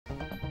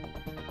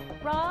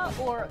Raw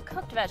or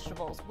cooked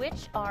vegetables,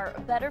 which are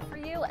better for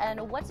you,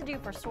 and what to do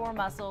for sore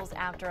muscles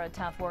after a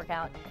tough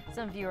workout?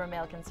 Some viewer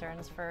mail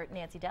concerns for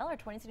Nancy Dell, our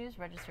 22 News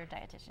registered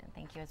dietitian.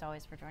 Thank you as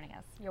always for joining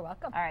us. You're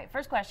welcome. All right,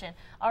 first question.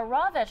 Are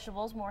raw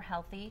vegetables more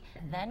healthy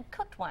than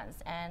cooked ones?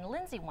 And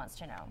Lindsay wants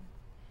to know.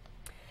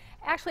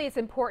 Actually, it's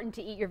important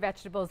to eat your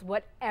vegetables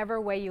whatever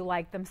way you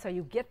like them so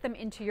you get them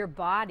into your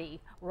body.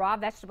 Raw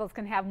vegetables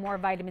can have more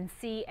vitamin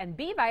C and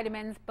B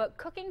vitamins, but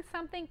cooking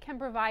something can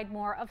provide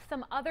more of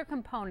some other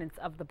components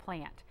of the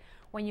plant.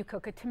 When you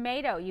cook a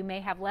tomato, you may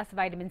have less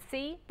vitamin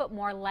C, but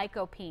more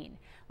lycopene.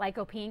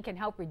 Lycopene can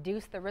help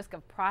reduce the risk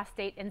of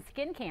prostate and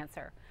skin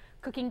cancer.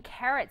 Cooking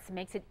carrots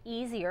makes it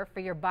easier for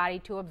your body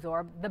to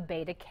absorb the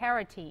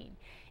beta-carotene.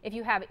 If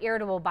you have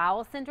irritable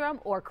bowel syndrome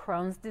or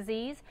Crohn's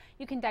disease,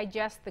 you can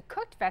digest the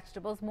cooked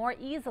vegetables more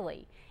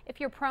easily. If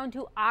you're prone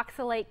to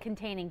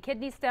oxalate-containing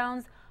kidney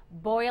stones,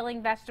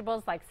 boiling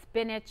vegetables like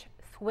spinach,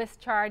 Swiss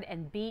chard,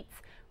 and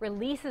beets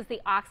releases the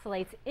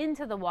oxalates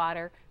into the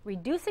water,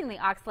 reducing the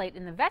oxalate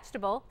in the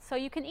vegetable so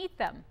you can eat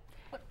them.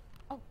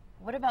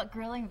 What about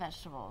grilling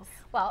vegetables?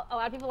 Well, a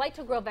lot of people like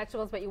to grill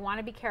vegetables, but you want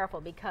to be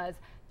careful because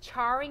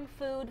charring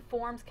food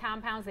forms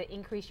compounds that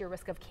increase your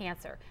risk of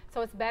cancer. So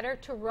it's better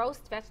to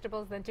roast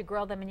vegetables than to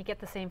grill them, and you get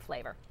the same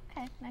flavor.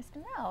 Okay, nice to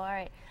know. All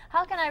right.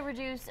 How can I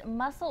reduce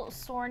muscle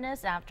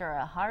soreness after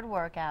a hard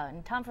workout?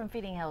 And Tom from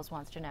Feeding Hills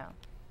wants to know.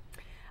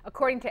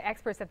 According to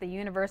experts at the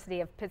University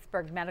of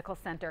Pittsburgh Medical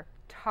Center,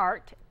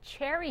 tart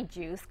cherry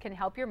juice can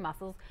help your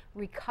muscles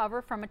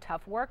recover from a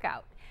tough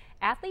workout.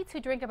 Athletes who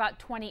drink about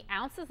 20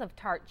 ounces of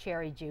tart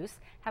cherry juice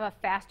have a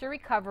faster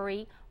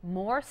recovery,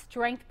 more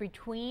strength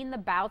between the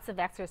bouts of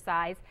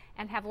exercise,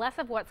 and have less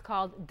of what's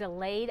called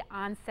delayed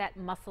onset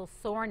muscle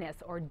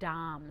soreness, or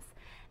DOMS.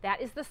 That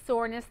is the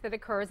soreness that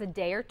occurs a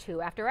day or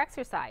two after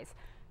exercise.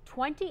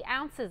 20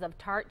 ounces of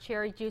tart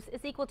cherry juice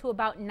is equal to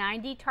about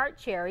 90 tart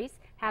cherries,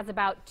 has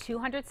about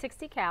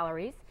 260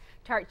 calories.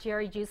 Tart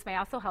cherry juice may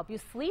also help you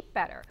sleep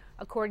better,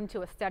 according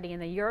to a study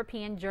in the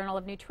European Journal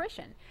of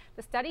Nutrition.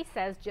 The study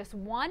says just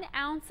 1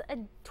 ounce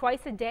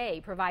twice a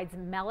day provides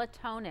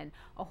melatonin,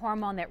 a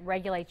hormone that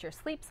regulates your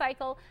sleep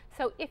cycle.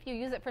 So if you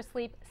use it for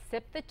sleep,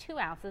 sip the 2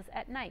 ounces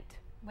at night.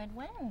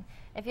 Win-win.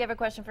 If you have a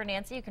question for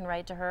Nancy, you can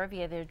write to her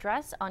via the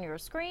address on your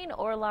screen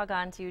or log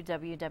on to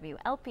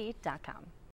wwlp.com.